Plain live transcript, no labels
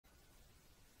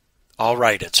All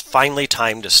right, it's finally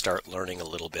time to start learning a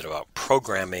little bit about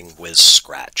programming with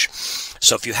Scratch.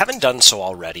 So if you haven't done so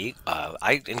already,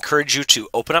 I encourage you to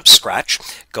open up Scratch,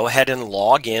 go ahead and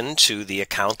log in to the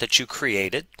account that you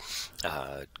created.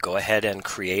 Go ahead and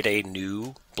create a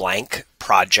new blank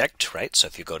project, right? So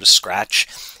if you go to Scratch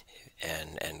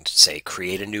and say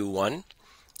create a new one,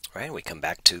 right? We come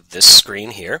back to this screen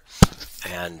here,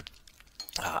 and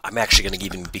I'm actually going to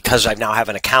even, because I now have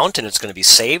an account and it's going to be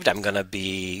saved, I'm going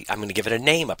to give it a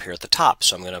name up here at the top.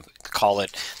 So I'm going to call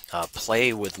it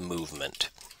Play with Movement.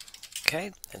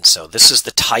 Okay, and so this is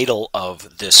the title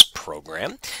of this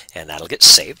program, and that'll get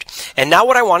saved. And now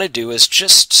what I want to do is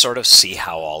just sort of see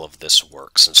how all of this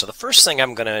works. And so the first thing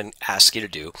I'm going to ask you to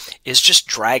do is just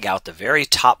drag out the very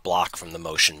top block from the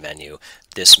motion menu,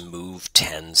 this move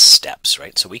 10 steps,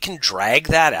 right? So we can drag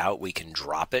that out, we can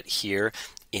drop it here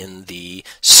in the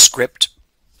script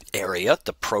area,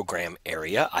 the program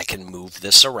area. I can move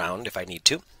this around if I need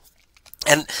to.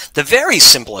 And the very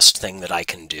simplest thing that I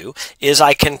can do is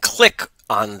I can click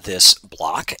on this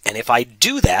block, and if I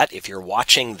do that, if you're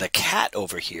watching the cat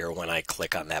over here when I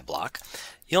click on that block,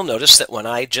 you'll notice that when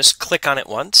I just click on it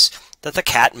once, that the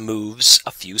cat moves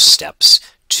a few steps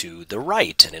to the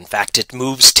right, and in fact it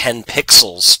moves 10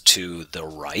 pixels to the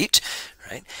right.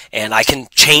 Right? And I can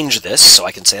change this, so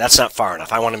I can say that's not far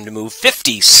enough. I want him to move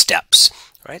 50 steps.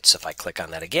 Right? So if I click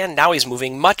on that again, now he's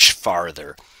moving much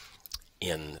farther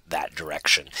in that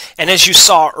direction. And as you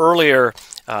saw earlier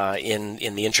in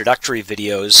the introductory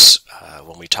videos,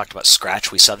 when we talked about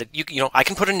Scratch, we saw that you know I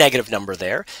can put a negative number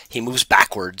there. He moves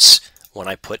backwards when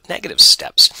I put negative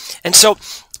steps. And so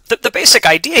the basic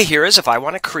idea here is if I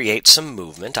want to create some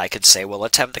movement, I could say, well,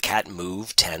 let's have the cat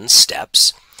move 10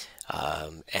 steps.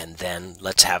 And then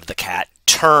let's have the cat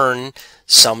turn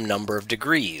some number of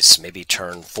degrees, maybe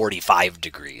turn 45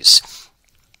 degrees.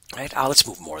 Right? Let's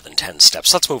move more than 10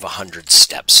 steps. Let's move 100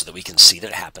 steps so that we can see that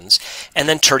it happens. And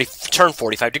then turn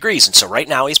 45 degrees. And so right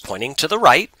now he's pointing to the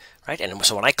right. Right? And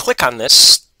so when I click on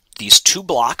this, these two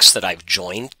blocks that I've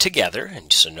joined together,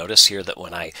 and so notice here that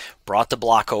when I brought the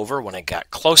block over, when I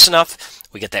got close enough,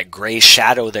 we get that gray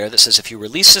shadow there that says if you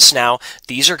release this now,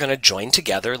 these are going to join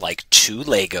together like two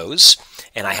Legos,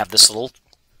 and I have this little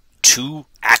two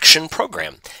action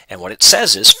program. And what it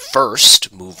says is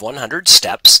first move 100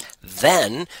 steps,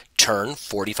 then turn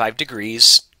 45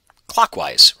 degrees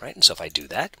clockwise, right? And so if I do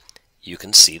that, you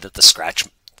can see that the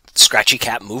scratchy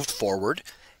cat moved forward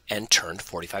and turned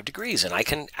 45 degrees. And I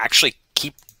can actually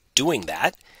keep doing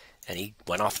that. And he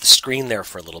went off the screen there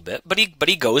for a little bit, but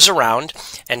he goes around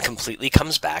and completely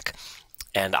comes back.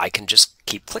 And I can just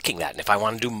keep clicking that. And if I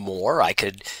want to do more, I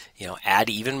could, add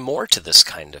even more to this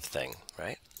kind of thing,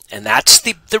 right? And that's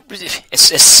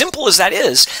it's as simple as that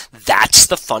is, that's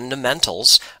the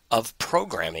fundamentals of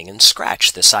programming in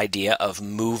Scratch. This idea of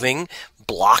moving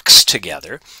blocks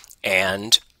together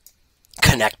and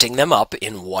connecting them up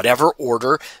in whatever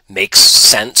order makes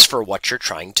sense for what you're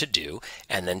trying to do,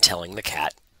 and then telling the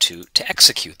cat to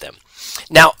execute them.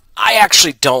 Now, I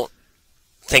actually don't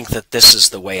think that this is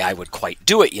the way I would quite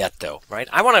do it yet, though, right?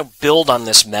 I want to build on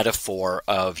this metaphor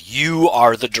of you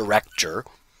are the director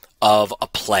of a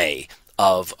play,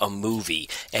 of a movie,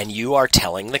 and you are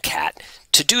telling the cat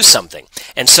to do something.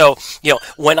 And so,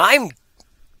 when I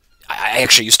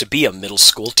actually used to be a middle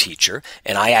school teacher,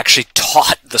 and I actually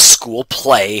taught the school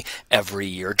play every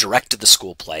year, directed the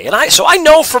school play. And so I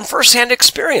know from firsthand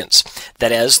experience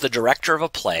that as the director of a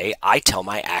play, I tell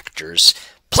my actors,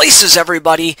 places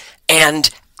everybody, and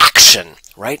action,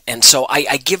 right? And so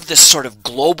I give this sort of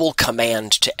global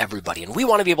command to everybody, and we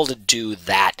want to be able to do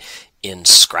that in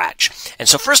Scratch. And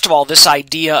so first of all, this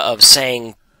idea of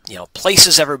saying,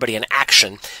 places everybody in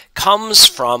action comes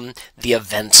from the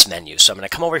events menu. So I'm going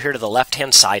to come over here to the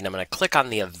left-hand side, and I'm going to click on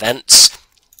the events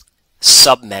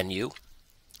submenu.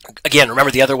 Again, remember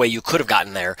the other way you could have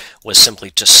gotten there was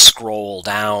simply to scroll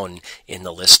down in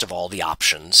the list of all the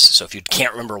options. So if you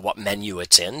can't remember what menu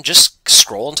it's in, just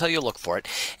scroll until you look for it,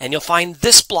 and you'll find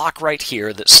this block right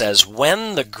here that says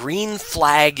when the green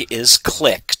flag is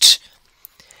clicked,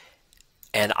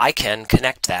 and I can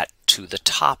connect that to the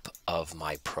top of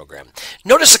my program.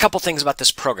 Notice a couple things about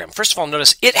this program. First of all,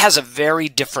 notice it has a very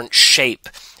different shape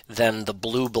than the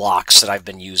blue blocks that I've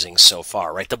been using so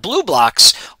far, right? The blue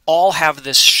blocks all have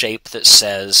this shape that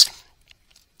says,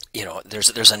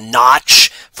 there's a notch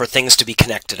for things to be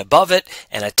connected above it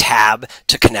and a tab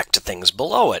to connect to things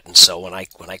below it. And so when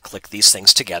I click these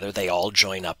things together, they all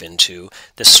join up into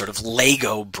this sort of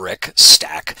Lego brick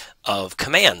stack of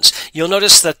commands. You'll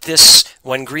notice that this,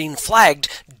 when green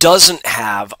flagged, doesn't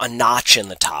have a notch in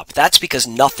the top. That's because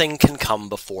nothing can come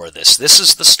before this. This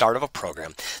is the start of a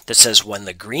program that says when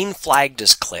the green flagged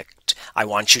is clicked, I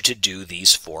want you to do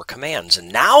these 4 commands.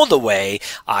 And now the way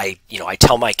I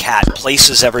tell my cat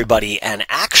places everybody and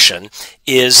action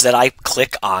is that I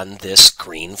click on this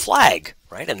green flag,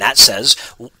 right? And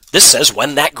this says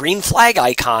when that green flag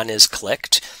icon is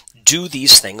clicked, do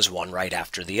these things one right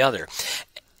after the other.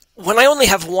 When I only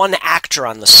have one actor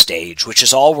on the stage, which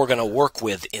is all we're going to work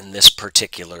with in this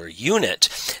particular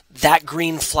unit, that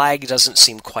green flag doesn't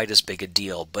seem quite as big a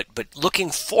deal. But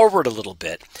looking forward a little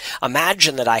bit,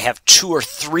 imagine that I have 2 or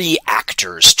 3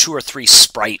 actors, 2 or 3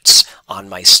 sprites on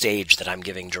my stage that I'm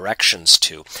giving directions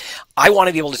to. I want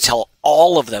to be able to tell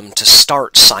all of them to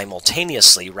start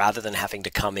simultaneously rather than having to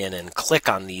come in and click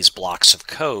on these blocks of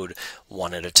code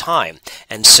one at a time.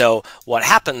 And so what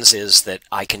happens is that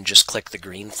I can just click the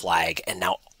green flag, and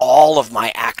now all of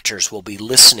my actors will be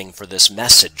listening for this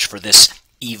message, for this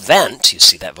event. You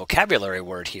see that vocabulary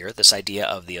word here, this idea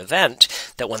of the event,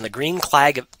 that when the green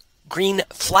flag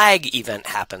event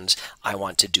happens, I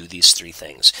want to do these 3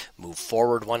 things. Move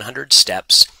forward 100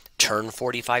 steps, turn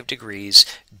 45 degrees,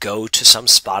 go to some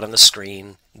spot on the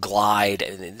screen, glide.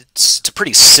 And it's a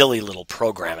pretty silly little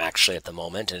program actually at the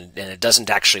moment, and it doesn't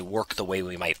actually work the way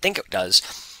we might think it does,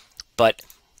 but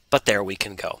there we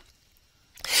can go.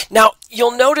 Now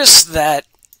you'll notice that,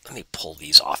 let me pull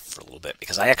these off for a little bit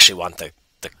because I actually want the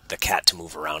cat to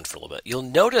move around for a little bit. You'll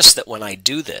notice that when I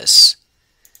do this,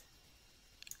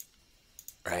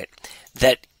 right,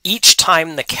 that each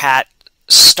time the cat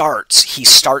starts, he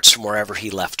starts from wherever he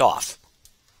left off.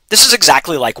 This is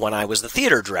exactly like when I was the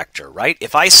theater director, right?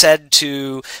 If I said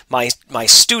to my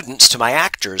students, to my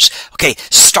actors, okay,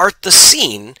 start the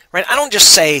scene, right? I don't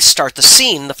just say start the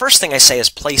scene. The first thing I say is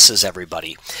places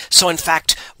everybody. So in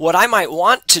fact, what I might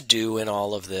want to do in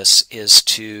all of this is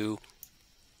to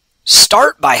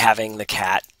start by having the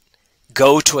cat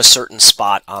go to a certain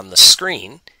spot on the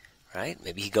screen, right?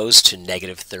 Maybe he goes to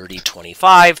 -30,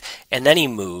 25, and then he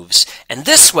moves. And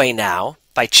this way now,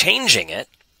 by changing it,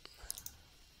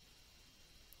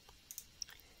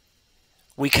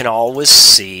 we can always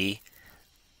see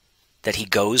that he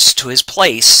goes to his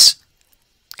place.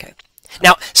 Okay.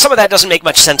 Now, some of that doesn't make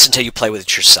much sense until you play with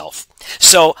it yourself.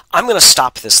 So I'm going to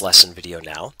stop this lesson video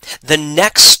now. The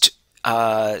next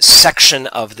section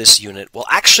of this unit will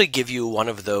actually give you one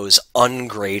of those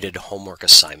ungraded homework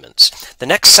assignments. The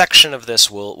next section of this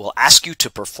will ask you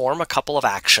to perform a couple of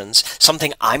actions,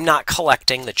 something I'm not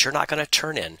collecting that you're not going to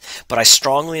turn in, but I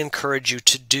strongly encourage you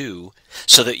to do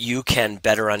so that you can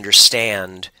better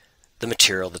understand the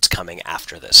material that's coming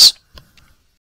after this.